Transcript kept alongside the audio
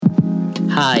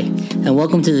Hi, and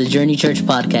welcome to the Journey Church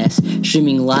podcast,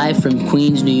 streaming live from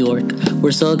Queens, New York.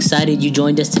 We're so excited you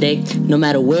joined us today. No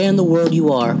matter where in the world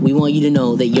you are, we want you to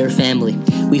know that you're family.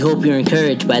 We hope you're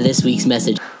encouraged by this week's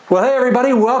message. Well, hey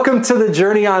everybody, welcome to the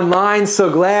Journey Online. So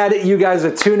glad you guys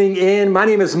are tuning in. My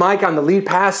name is Mike, I'm the lead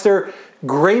pastor.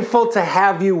 Grateful to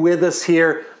have you with us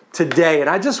here today. And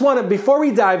I just want to, before we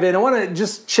dive in, I want to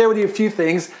just share with you a few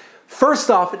things.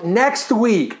 First off, next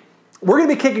week, we're going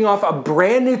to be kicking off a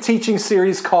brand new teaching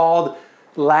series called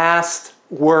Last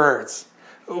Words.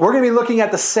 We're going to be looking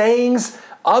at the sayings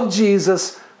of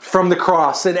Jesus from the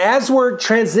cross. And as we're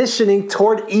transitioning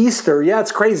toward Easter, yeah,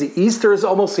 it's crazy. Easter is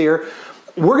almost here.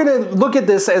 We're going to look at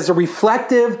this as a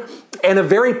reflective and a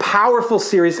very powerful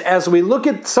series as we look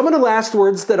at some of the last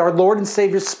words that our Lord and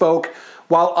Savior spoke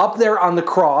while up there on the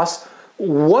cross.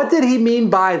 What did he mean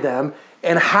by them?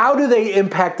 And how do they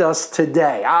impact us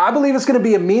today? I believe it's going to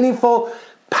be a meaningful,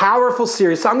 powerful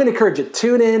series. So I'm going to encourage you,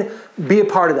 tune in, be a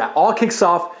part of that. All kicks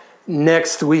off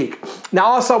next week. Now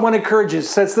also I want to encourage you,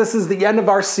 since this is the end of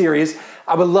our series,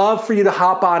 I would love for you to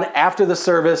hop on after the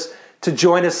service to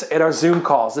join us at our Zoom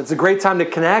calls. It's a great time to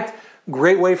connect,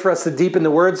 great way for us to deepen the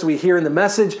words we hear in the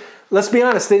message. Let's be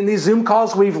honest, in these Zoom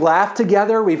calls, we've laughed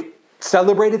together, we've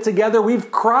celebrated together, we've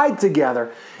cried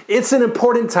together. It's an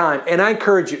important time, and I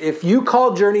encourage you, if you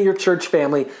call Journey your church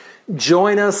family,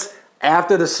 join us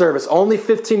after the service. Only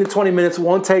 15 to 20 minutes,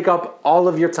 won't take up all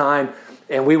of your time,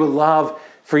 and we would love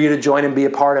for you to join and be a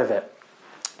part of it.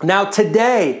 Now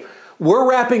today, we're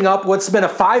wrapping up what's been a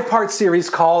 5-part series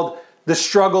called The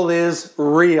Struggle is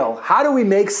Real. How do we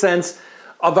make sense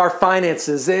of our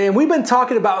finances? And we've been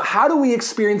talking about how do we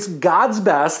experience God's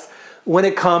best when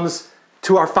it comes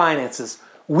to our finances.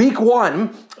 Week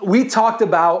 1, we talked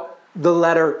about the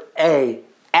letter A,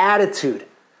 attitude.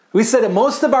 We said that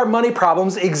most of our money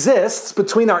problems exists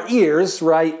between our ears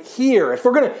right here. If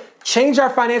we're going to change our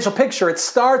financial picture, it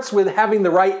starts with having the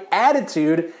right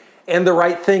attitude and the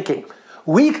right thinking.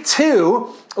 Week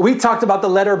 2, we talked about the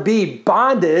letter B,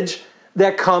 bondage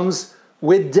that comes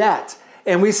with debt.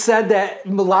 And we said that a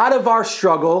lot of our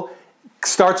struggle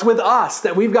starts with us,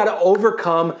 that we've got to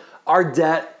overcome our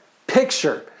debt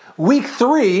picture. Week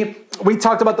 3, we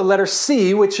talked about the letter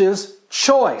C, which is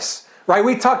choice, right?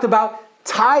 We talked about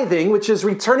tithing, which is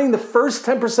returning the first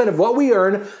 10% of what we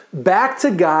earn back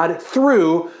to God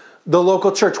through the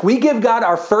local church. We give God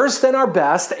our first and our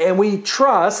best, and we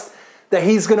trust that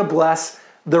he's going to bless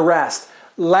the rest.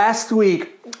 Last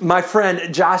week, my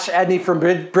friend Josh Edney from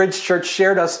Bridge Church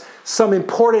shared us some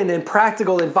important and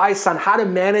practical advice on how to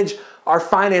manage our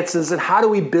finances and how do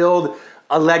we build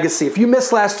a legacy. If you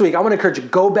missed last week, I want to encourage you,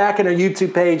 go back on our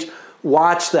YouTube page,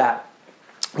 watch that.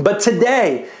 But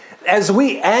today, as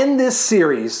we end this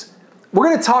series, we're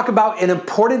going to talk about an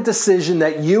important decision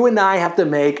that you and I have to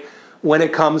make when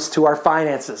it comes to our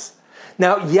finances.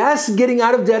 Now, yes, getting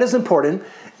out of debt is important.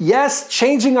 Yes,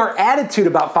 changing our attitude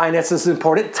about finances is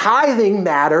important. Tithing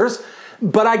matters.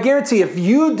 But I guarantee if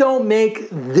you don't make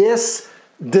this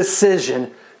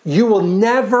decision, you will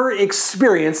never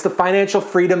experience the financial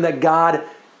freedom that God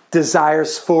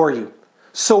desires for you.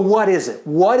 So what is it?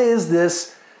 What is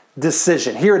this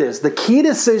decision? Here it is. The key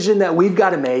decision that we've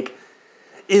got to make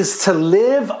is to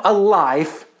live a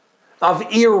life of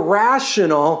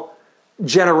irrational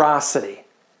generosity.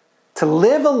 To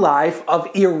live a life of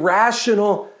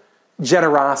irrational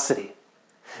generosity.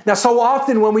 Now, so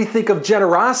often when we think of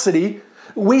generosity,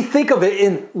 we think of it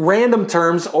in random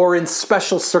terms or in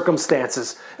special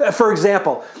circumstances. For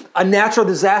example, a natural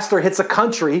disaster hits a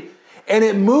country and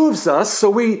it moves us, so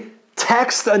we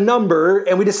text a number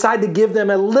and we decide to give them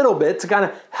a little bit to kind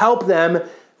of help them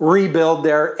rebuild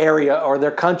their area or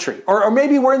their country. Or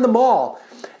maybe we're in the mall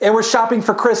and we're shopping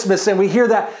for Christmas and we hear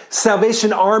that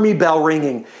Salvation Army bell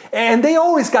ringing. And they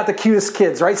always got the cutest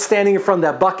kids, right, standing in front of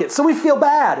that bucket. So we feel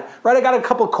bad, right? I got a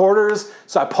couple quarters,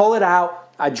 so I pull it out.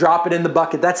 I drop it in the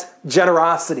bucket. That's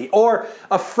generosity. Or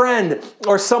a friend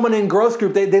or someone in growth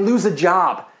group, they lose a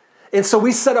job. And so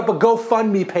we set up a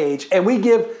GoFundMe page and we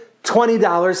give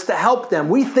 $20 to help them.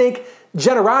 We think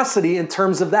generosity in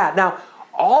terms of that. Now,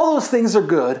 all those things are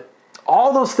good.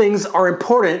 All those things are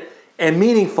important and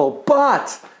meaningful,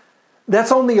 but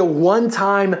that's only a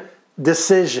one-time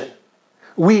decision.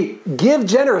 We give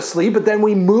generously, but then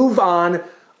we move on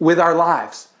with our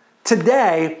lives.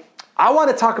 Today, I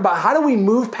want to talk about how do we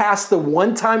move past the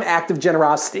one-time act of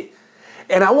generosity.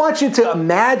 And I want you to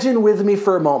imagine with me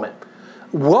for a moment,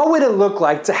 what would it look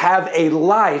like to have a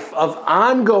life of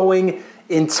ongoing,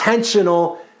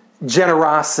 intentional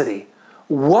generosity?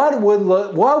 What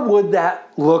would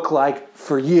that look like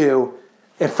for you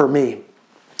and for me?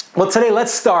 Well, today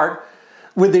let's start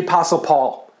with the Apostle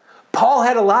Paul. Paul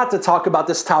had a lot to talk about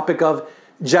this topic of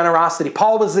generosity.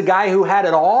 Paul was the guy who had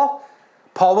it all.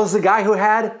 Paul was the guy who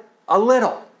had a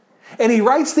little. And he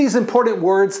writes these important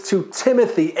words to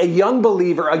Timothy, a young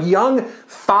believer, a young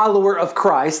follower of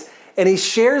Christ, and he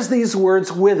shares these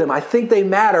words with him. I think they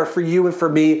matter for you and for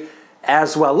me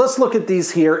as well. Let's look at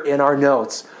these here in our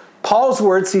notes. Paul's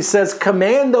words, he says,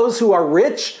 command those who are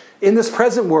rich in this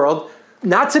present world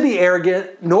not to be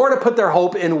arrogant, nor to put their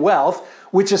hope in wealth,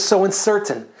 which is so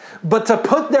uncertain, but to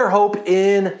put their hope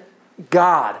in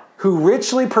God, who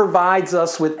richly provides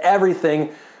us with everything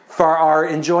for our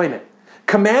enjoyment.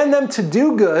 Command them to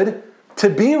do good, to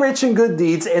be rich in good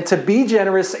deeds, and to be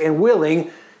generous and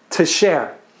willing to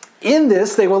share. In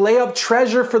this, they will lay up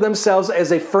treasure for themselves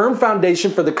as a firm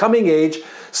foundation for the coming age,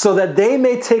 so that they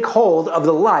may take hold of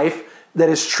the life that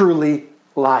is truly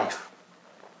life.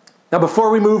 Now,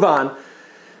 before we move on,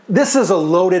 this is a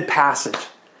loaded passage.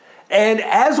 And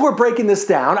as we're breaking this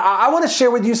down, I want to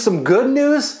share with you some good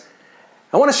news.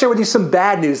 I want to share with you some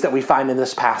bad news that we find in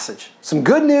this passage. Some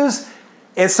good news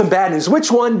and some bad news.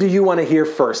 Which one do you want to hear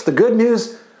first? The good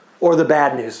news or the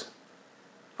bad news?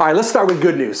 All right, let's start with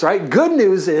good news, right? Good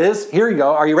news is, here you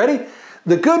go. Are you ready?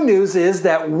 The good news is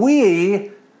that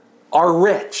we are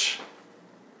rich.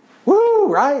 Woo,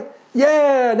 right?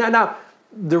 Yeah. Now,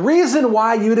 the reason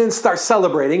why you didn't start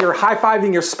celebrating or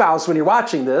high-fiving your spouse when you're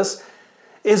watching this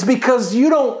is because you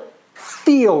don't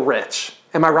feel rich.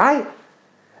 Am I right?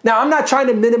 Now, I'm not trying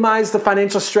to minimize the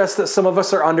financial stress that some of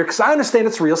us are under, because I understand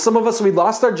it's real. Some of us, we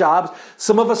lost our jobs.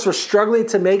 Some of us were struggling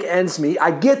to make ends meet.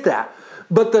 I get that.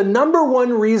 But the number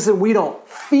one reason we don't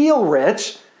feel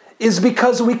rich is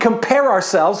because we compare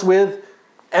ourselves with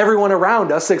everyone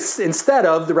around us instead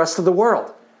of the rest of the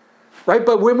world, right?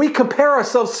 But when we compare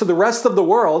ourselves to the rest of the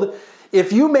world,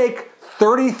 if you make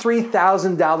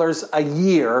 $33,000 a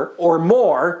year or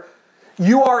more,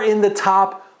 you are in the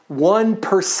top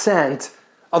 1%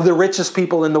 of the richest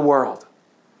people in the world,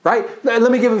 right?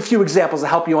 Let me give a few examples to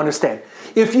help you understand.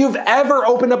 If you've ever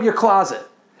opened up your closet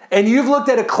and you've looked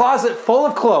at a closet full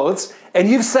of clothes and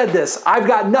you've said this, I've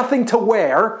got nothing to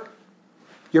wear,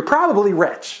 you're probably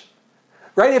rich,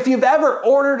 right? If you've ever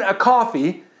ordered a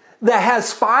coffee that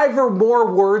has 5 or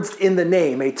more words in the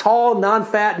name, a tall,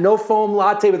 non-fat, no-foam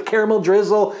latte with caramel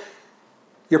drizzle,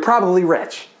 you're probably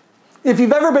rich. If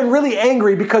you've ever been really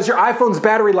angry because your iPhone's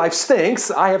battery life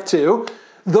stinks, I have too,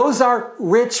 those are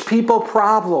rich people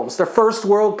problems. They're first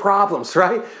world problems,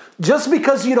 right? Just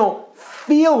because you don't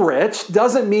feel rich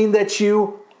doesn't mean that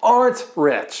you aren't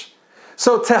rich.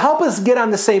 So to help us get on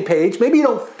the same page, maybe you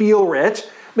don't feel rich,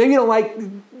 maybe you don't like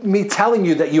me telling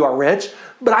you that you are rich,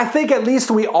 but I think at least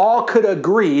we all could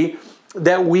agree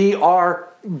that we are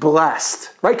blessed,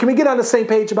 right? Can we get on the same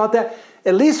page about that?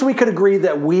 At least we could agree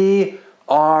that we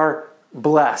are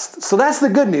blessed. So that's the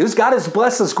good news. God has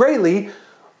blessed us greatly.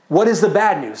 What is the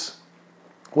bad news?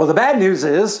 Well, the bad news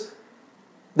is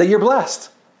that you're blessed.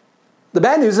 The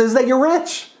bad news is that you're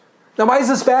rich. Now, why is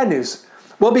this bad news?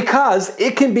 Well, because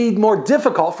it can be more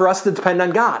difficult for us to depend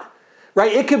on God,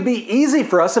 right? It could be easy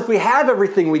for us if we have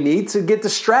everything we need to get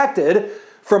distracted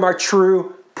from our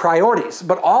true priorities.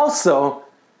 But also,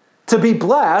 to be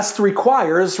blessed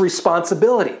requires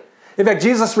responsibility. In fact,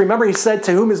 Jesus, remember, he said,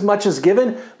 to whom as much is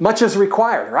given, much is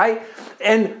required, right?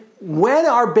 And when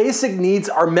our basic needs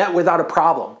are met without a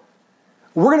problem,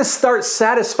 we're going to start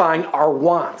satisfying our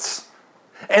wants.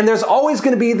 And there's always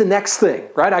going to be the next thing,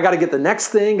 right? I got to get the next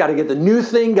thing, got to get the new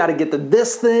thing, got to get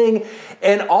this thing.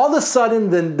 And all of a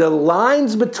sudden, the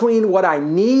lines between what I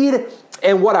need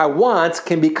and what I want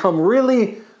can become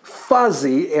really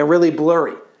fuzzy and really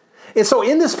blurry. And so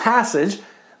in this passage,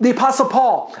 the Apostle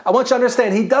Paul, I want you to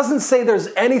understand, he doesn't say there's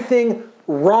anything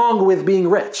wrong with being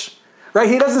rich, right?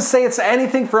 He doesn't say it's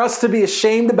anything for us to be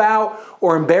ashamed about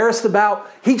or embarrassed about.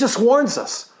 He just warns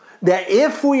us that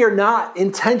if we are not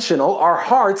intentional, our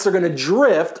hearts are going to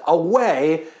drift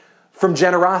away from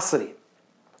generosity.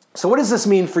 So what does this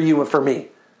mean for you and for me?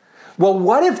 Well,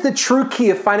 what if the true key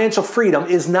of financial freedom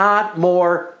is not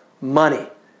more money?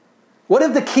 What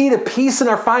if the key to peace in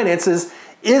our finances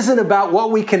isn't about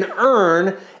what we can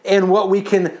earn and what we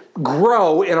can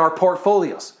grow in our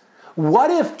portfolios? What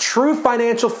if true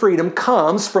financial freedom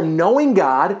comes from knowing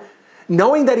God,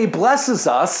 knowing that he blesses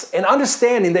us, and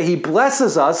understanding that he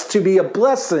blesses us to be a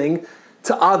blessing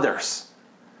to others?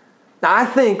 Now, I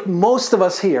think most of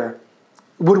us here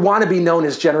would want to be known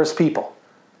as generous people,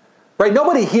 right?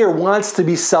 Nobody here wants to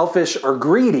be selfish or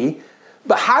greedy,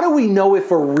 but how do we know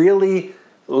if we're really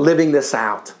living this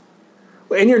out?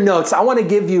 In your notes, I want to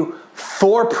give you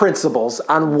 4 principles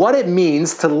on what it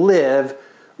means to live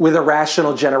with a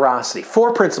rational generosity.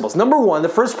 4 principles. Number 1, the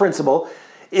first principle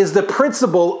is the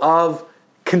principle of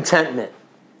contentment.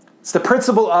 It's the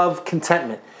principle of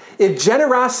contentment. If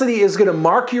generosity is going to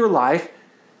mark your life,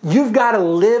 you've got to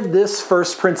live this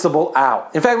first principle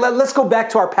out. In fact, let's go back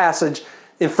to our passage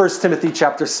in 1 Timothy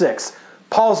chapter 6.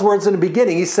 Paul's words in the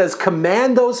beginning, he says,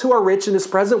 "Command those who are rich in this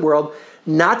present world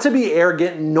not to be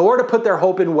arrogant, nor to put their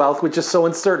hope in wealth, which is so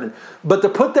uncertain, but to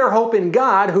put their hope in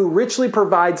God, who richly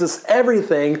provides us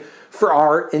everything for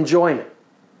our enjoyment."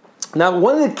 Now,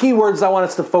 one of the key words I want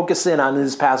us to focus in on in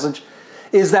this passage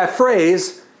is that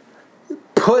phrase,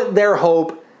 put their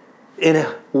hope in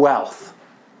wealth.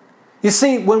 You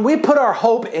see, when we put our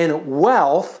hope in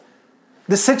wealth,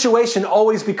 the situation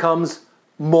always becomes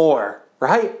more,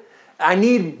 right? I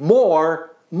need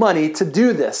more money to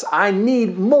do this. I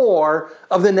need more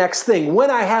of the next thing.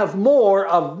 When I have more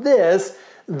of this,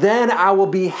 then I will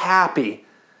be happy.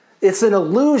 It's an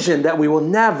illusion that we will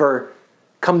never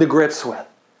come to grips with.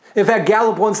 In fact,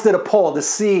 Gallup once did a poll to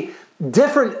see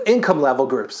different income level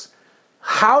groups.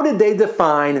 How did they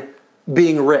define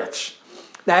being rich?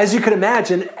 Now, as you can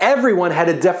imagine, everyone had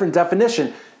a different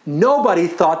definition. Nobody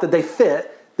thought that they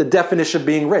fit the definition of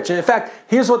being rich. And in fact,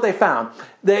 here's what they found.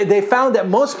 They found that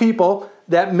most people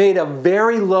that made a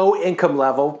very low income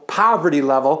level, poverty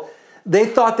level, they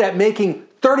thought that making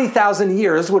 $30,000 a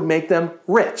year would make them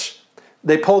rich.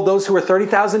 They polled those who were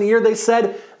 $30,000 a year. They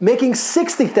said making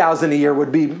 $60,000 a year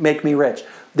would make me rich.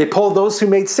 They polled those who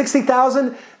made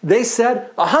 $60,000. They said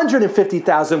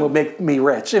 $150,000 would make me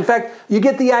rich. In fact, you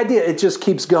get the idea. It just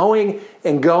keeps going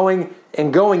and going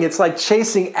and going. It's like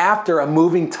chasing after a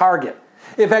moving target.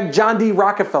 In fact, John D.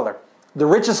 Rockefeller, the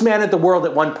richest man in the world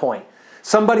at one point,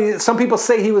 some people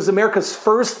say he was America's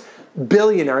first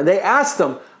billionaire. And they asked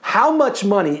him, how much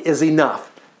money is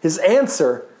enough? His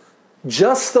answer,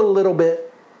 just a little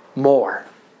bit more.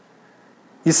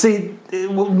 You see,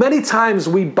 many times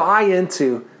we buy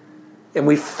into and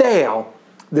we fail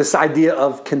this idea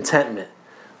of contentment.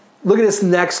 Look at this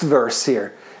next verse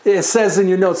here. It says in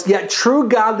your notes, "Yet true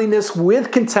godliness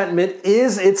with contentment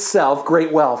is itself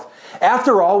great wealth.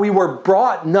 After all, we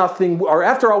brought nothing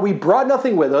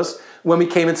with us when we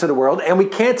came into the world, and we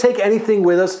can't take anything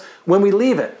with us when we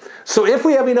leave it. So if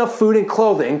we have enough food and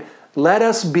clothing, let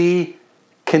us be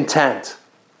content."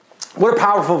 What a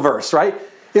powerful verse, right?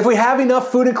 If we have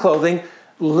enough food and clothing,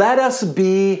 let us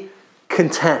be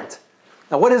content.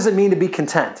 Now, what does it mean to be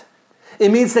content?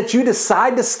 It means that you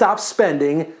decide to stop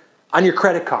spending on your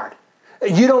credit card.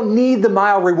 You don't need the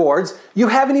mile rewards. You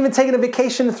haven't even taken a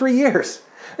vacation in 3 years.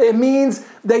 It means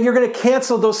that you're going to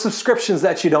cancel those subscriptions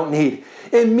that you don't need.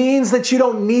 It means that you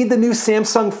don't need the new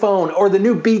Samsung phone or the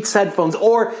new Beats headphones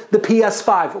or the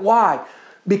PS5. Why?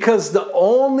 Because the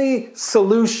only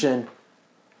solution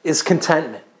is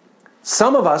contentment.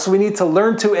 Some of us, we need to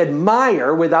learn to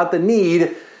admire without the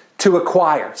need to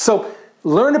acquire. So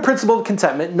learn the principle of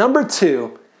contentment. Number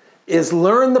 2 is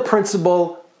learn the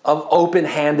principle of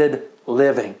open-handed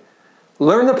living.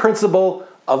 Learn the principle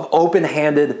of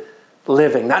open-handed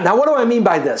living. Now, what do I mean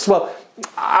by this? Well,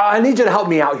 I need you to help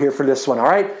me out here for this one, all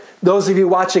right? Those of you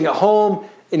watching at home,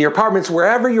 in your apartments,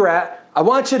 wherever you're at, I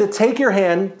want you to take your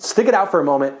hand, stick it out for a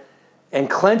moment, and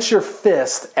clench your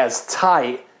fist as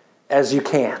tight as you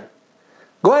can.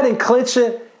 Go ahead and clench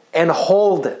it and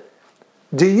hold it.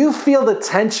 Do you feel the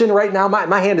tension right now?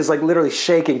 My hand is like literally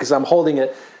shaking because I'm holding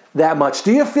it that much.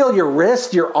 Do you feel your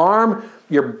wrist, your arm,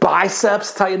 your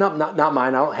biceps tighten up? Not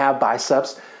mine, I don't have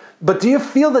biceps. But do you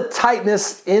feel the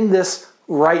tightness in this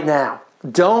right now?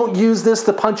 Don't use this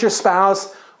to punch your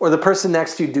spouse or the person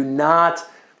next to you. Do not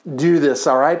do this,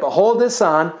 all right? But hold this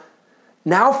on.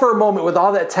 Now for a moment with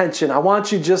all that tension, I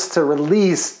want you just to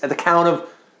release at the count of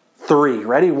 3.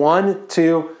 Ready? 1,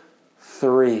 2,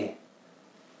 3.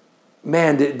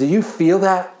 Man, do you feel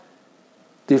that?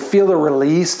 Do you feel the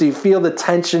release? Do you feel the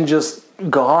tension just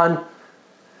gone?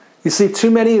 You see, too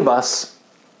many of us,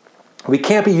 we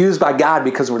can't be used by God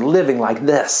because we're living like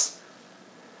this.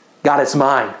 God, it's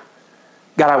mine.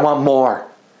 God, I want more.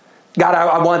 God,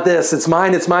 I want this. It's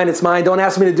mine, it's mine, it's mine. Don't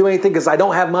ask me to do anything because I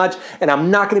don't have much and I'm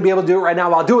not going to be able to do it right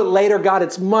now. I'll do it later. God,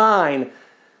 it's mine.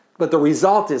 But the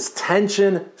result is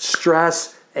tension,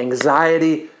 stress,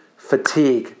 anxiety,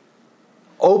 fatigue.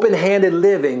 Open-handed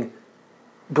living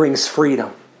brings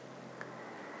freedom.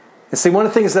 And see, one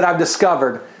of the things that I've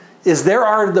discovered is there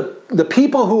are the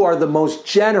people who are the most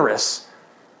generous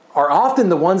are often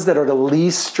the ones that are the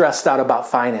least stressed out about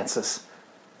finances.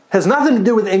 Has nothing to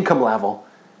do with income level.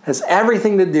 Has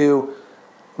everything to do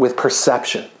with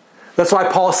perception. That's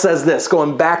why Paul says this,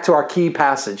 going back to our key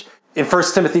passage. In 1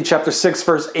 Timothy chapter 6,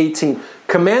 verse 18,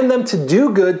 command them to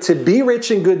do good, to be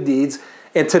rich in good deeds,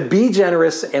 and to be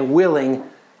generous and willing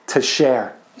to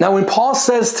share. Now, when Paul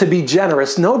says to be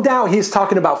generous, no doubt he's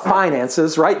talking about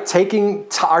finances, right? Taking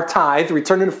our tithe,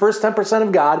 returning the first 10%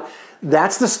 of God.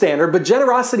 That's the standard. But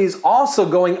generosity is also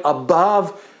going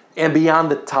above and beyond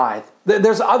the tithe.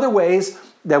 There's other ways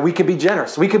that we can be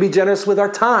generous. We can be generous with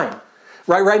our time.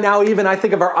 Right now, even I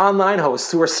think of our online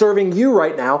hosts who are serving you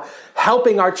right now,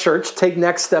 helping our church take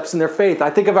next steps in their faith. I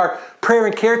think of our prayer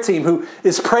and care team who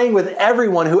is praying with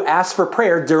everyone who asks for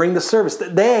prayer during the service.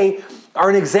 They are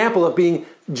an example of being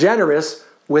generous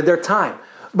with their time.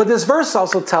 But this verse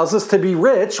also tells us to be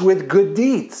rich with good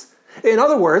deeds. In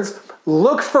other words,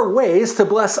 look for ways to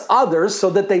bless others so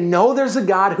that they know there's a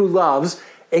God who loves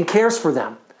and cares for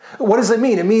them. What does it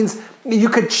mean? It means you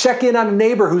could check in on a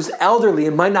neighbor who's elderly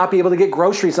and might not be able to get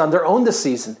groceries on their own this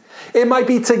season. It might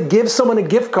be to give someone a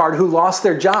gift card who lost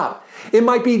their job. It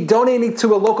might be donating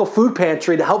to a local food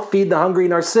pantry to help feed the hungry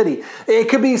in our city. It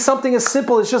could be something as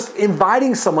simple as just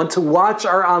inviting someone to watch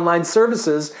our online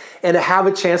services and to have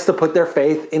a chance to put their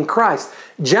faith in Christ.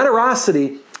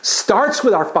 Generosity starts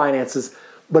with our finances,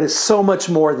 but is so much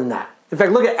more than that. In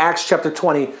fact, look at Acts chapter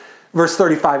 20, verse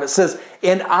 35. It says,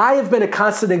 "And I have been a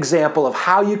constant example of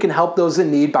how you can help those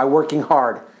in need by working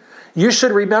hard. You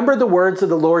should remember the words of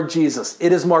the Lord Jesus.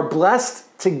 It is more blessed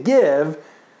to give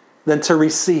than to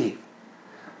receive."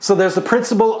 So there's the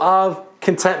principle of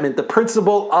contentment, the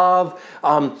principle of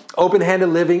open-handed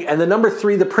living, and the number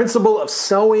 3, the principle of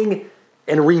sowing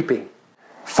and reaping.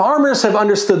 Farmers have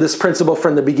understood this principle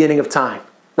from the beginning of time.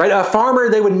 Right? A farmer,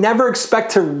 they would never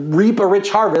expect to reap a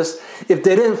rich harvest if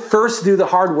they didn't first do the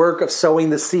hard work of sowing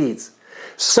the seeds.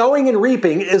 Sowing and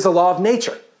reaping is a law of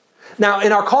nature. Now,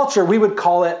 in our culture, we would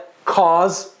call it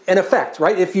cause and effect,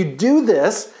 right? If you do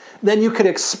this, then you could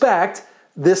expect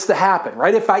this to happen,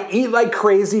 right? If I eat like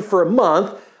crazy for a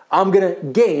month, I'm going to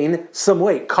gain some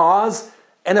weight. Cause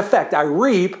and effect. I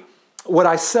reap what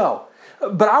I sow.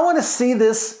 But I want to see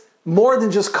this more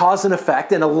than just cause and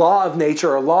effect and a law of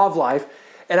nature or a law of life.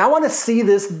 And I want to see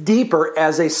this deeper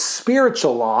as a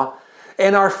spiritual law.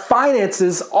 And our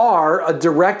finances are a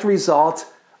direct result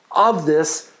of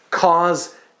this cause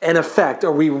and effect,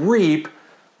 or we reap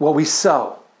what we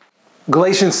sow.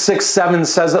 Galatians 6:7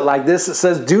 says it like this. It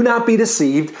says, "Do not be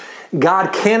deceived.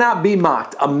 God cannot be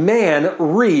mocked. A man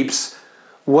reaps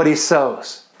what he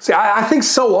sows." See, I think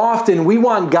so often we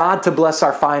want God to bless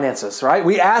our finances, right?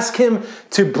 We ask him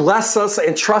to bless us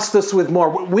and trust us with more.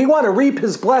 We want to reap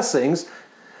his blessings.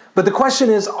 But the question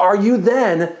is, are you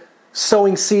then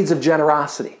sowing seeds of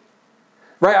generosity?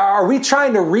 Right? Are we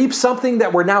trying to reap something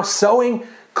that we're now sowing?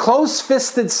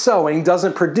 Close-fisted sowing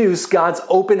doesn't produce God's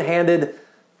open-handed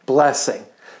blessing.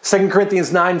 2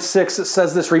 Corinthians 9:6, it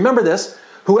says this, "Remember this,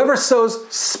 whoever sows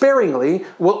sparingly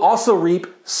will also reap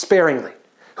sparingly.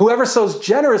 Whoever sows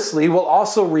generously will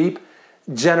also reap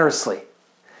generously."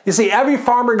 You see, every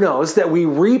farmer knows that we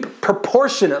reap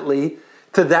proportionately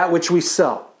to that which we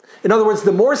sow. In other words,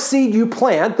 the more seed you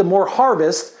plant, the more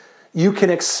harvest you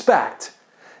can expect.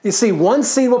 You see, one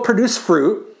seed will produce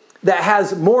fruit that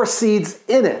has more seeds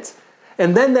in it.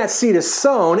 And then that seed is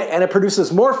sown and it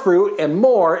produces more fruit and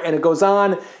it goes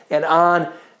on and on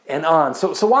and on.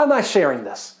 So why am I sharing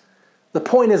this? The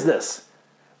point is this: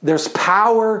 there's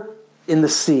power in the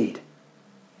seed.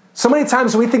 So many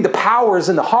times we think the power is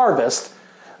in the harvest,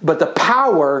 but the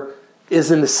power is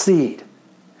in the seed.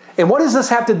 And what does this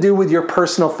have to do with your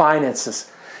personal finances?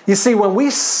 You see, when we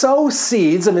sow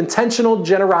seeds of intentional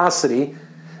generosity,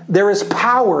 there is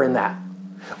power in that.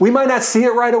 We might not see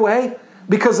it right away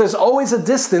because there's always a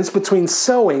distance between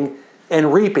sowing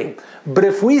and reaping. But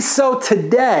if we sow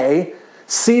today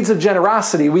seeds of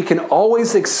generosity, we can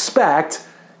always expect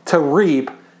to reap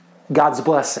God's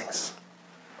blessings.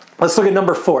 Let's look at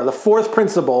number 4. The fourth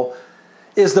principle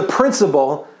is the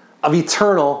principle of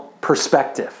eternal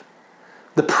perspective.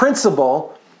 The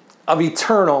principle of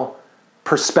eternal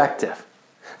perspective.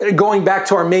 Going back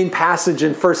to our main passage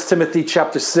in 1 Timothy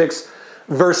chapter 6,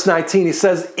 verse 19, he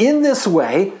says, "In this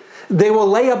way, they will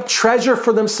lay up treasure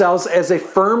for themselves as a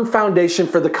firm foundation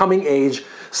for the coming age,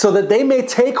 so that they may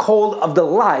take hold of the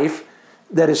life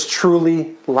that is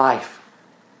truly life."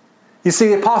 You see,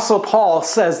 the Apostle Paul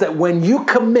says that when you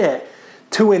commit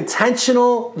to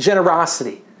intentional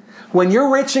generosity, when you're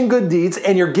rich in good deeds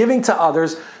and you're giving to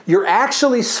others, you're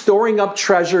actually storing up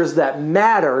treasures that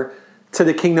matter to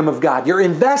the kingdom of God. You're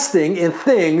investing in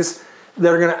things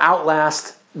that are going to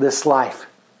outlast this life.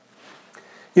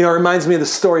 You know, it reminds me of the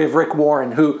story of Rick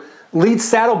Warren, who leads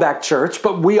Saddleback Church,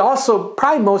 but we also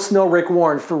probably most know Rick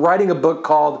Warren for writing a book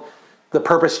called The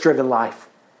Purpose-Driven Life.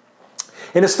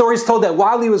 And the story is told that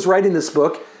while he was writing this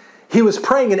book, he was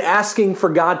praying and asking for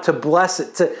God to bless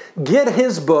it, to get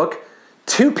his book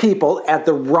to people at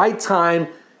the right time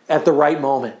at the right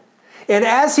moment. And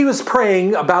as he was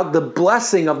praying about the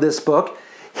blessing of this book,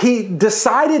 he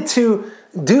decided to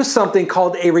do something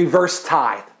called a reverse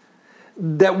tithe.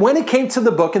 That when it came to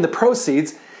the book and the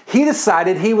proceeds, he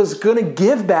decided he was going to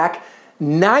give back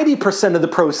 90% of the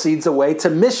proceeds away to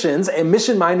missions and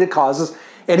mission-minded causes,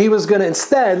 and he was going to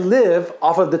instead live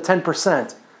off of the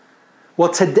 10%. Well,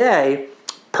 today,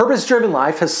 Purpose Driven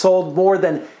Life has sold more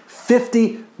than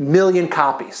 50 million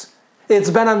copies. It's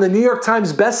been on the New York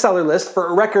Times bestseller list for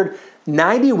a record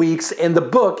 90 weeks, and the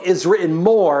book is written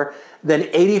more than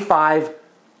 85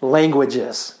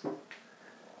 languages.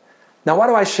 Now, why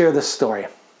do I share this story?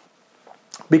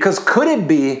 Because could it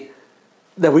be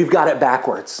that we've got it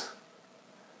backwards?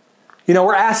 You know,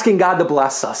 we're asking God to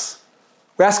bless us.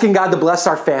 We're asking God to bless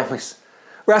our families.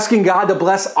 We're asking God to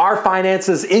bless our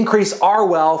finances, increase our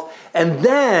wealth, and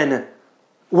then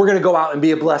we're going to go out and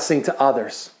be a blessing to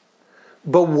others.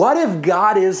 But what if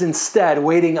God is instead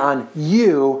waiting on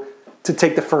you to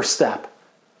take the first step?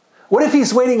 What if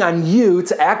he's waiting on you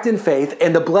to act in faith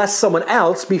and to bless someone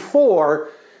else before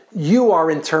you are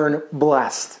in turn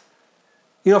blessed?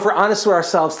 You know, if we're honest with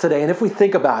ourselves today, and if we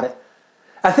think about it,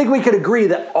 I think we could agree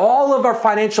that all of our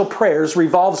financial prayers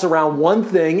revolves around one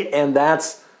thing, and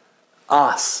that's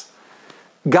us.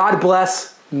 God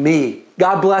bless me.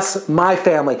 God bless my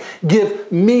family.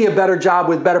 Give me a better job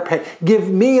with better pay. Give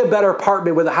me a better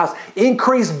apartment with a house.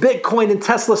 Increase Bitcoin and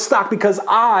Tesla stock because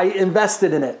I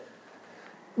invested in it.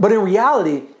 But in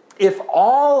reality, if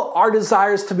all our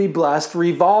desires to be blessed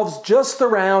revolves just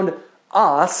around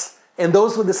us and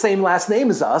those with the same last name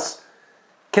as us,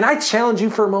 can I challenge you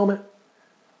for a moment?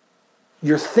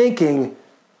 You're thinking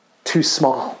too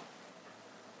small.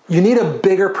 You need a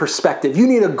bigger perspective. You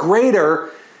need a greater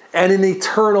and an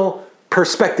eternal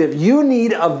perspective. You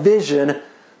need a vision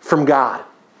from God.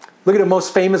 Look at the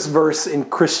most famous verse in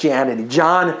Christianity,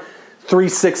 John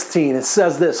 3:16. It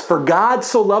says this, "For God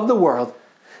so loved the world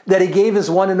that he gave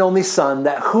his one and only Son,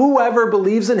 that whoever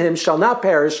believes in him shall not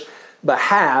perish, but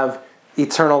have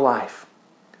eternal life."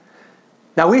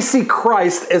 Now we see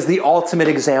Christ as the ultimate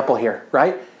example here,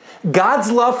 right?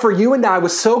 God's love for you and I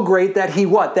was so great that he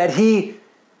what? That he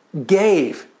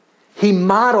gave. He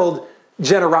modeled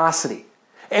generosity.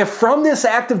 And from this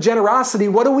act of generosity,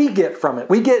 what do we get from it?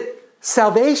 We get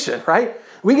salvation, right?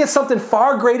 We get something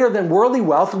far greater than worldly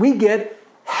wealth. We get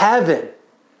heaven.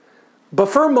 But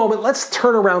for a moment, let's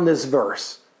turn around this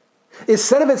verse.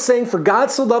 Instead of it saying, "For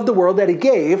God so loved the world that he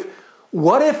gave,"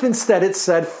 what if instead it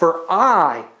said, "For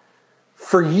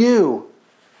you,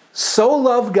 so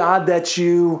love God that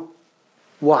you,"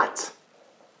 what?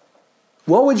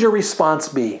 What would your response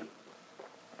be?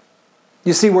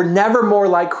 You see, we're never more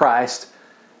like Christ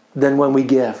than when we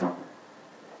give.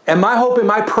 And my hope and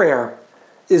my prayer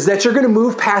is that you're going to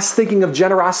move past thinking of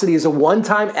generosity as a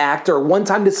one-time act or a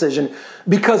one-time decision,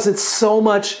 because it's so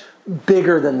much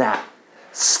bigger than that.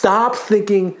 Stop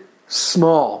thinking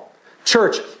small.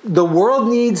 Church, the world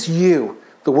needs you.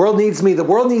 The world needs me. The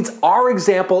world needs our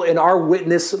example and our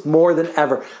witness more than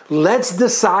ever. Let's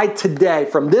decide today,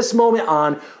 from this moment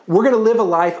on, we're going to live a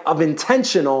life of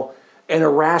intentional and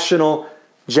irrational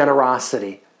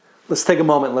generosity. Let's take a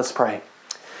moment and let's pray.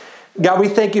 God, we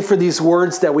thank you for these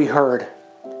words that we heard.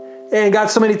 And God,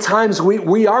 so many times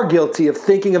we are guilty of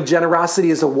thinking of generosity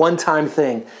as a one-time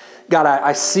thing. God,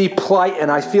 I see plight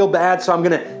and I feel bad, so I'm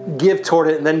going to give toward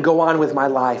it and then go on with my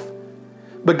life.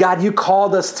 But God, you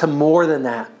called us to more than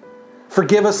that.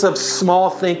 Forgive us of small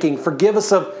thinking. Forgive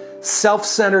us of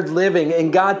self-centered living.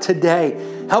 And God, today,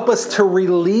 help us to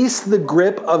release the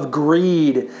grip of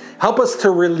greed. Help us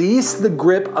to release the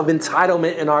grip of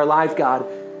entitlement in our life, God,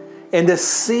 and to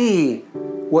see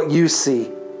what you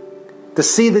see. To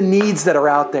see the needs that are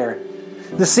out there.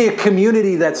 To see a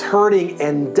community that's hurting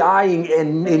and dying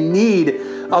and in need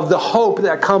of the hope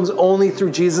that comes only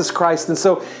through Jesus Christ. And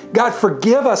so, God,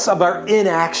 forgive us of our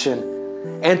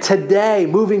inaction. And today,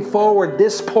 moving forward,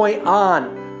 this point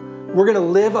on, we're going to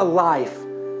live a life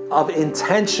of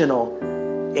intentional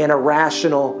and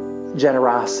irrational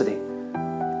generosity.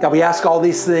 God, we ask all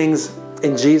these things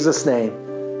in Jesus' name.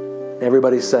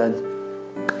 Everybody said,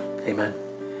 amen.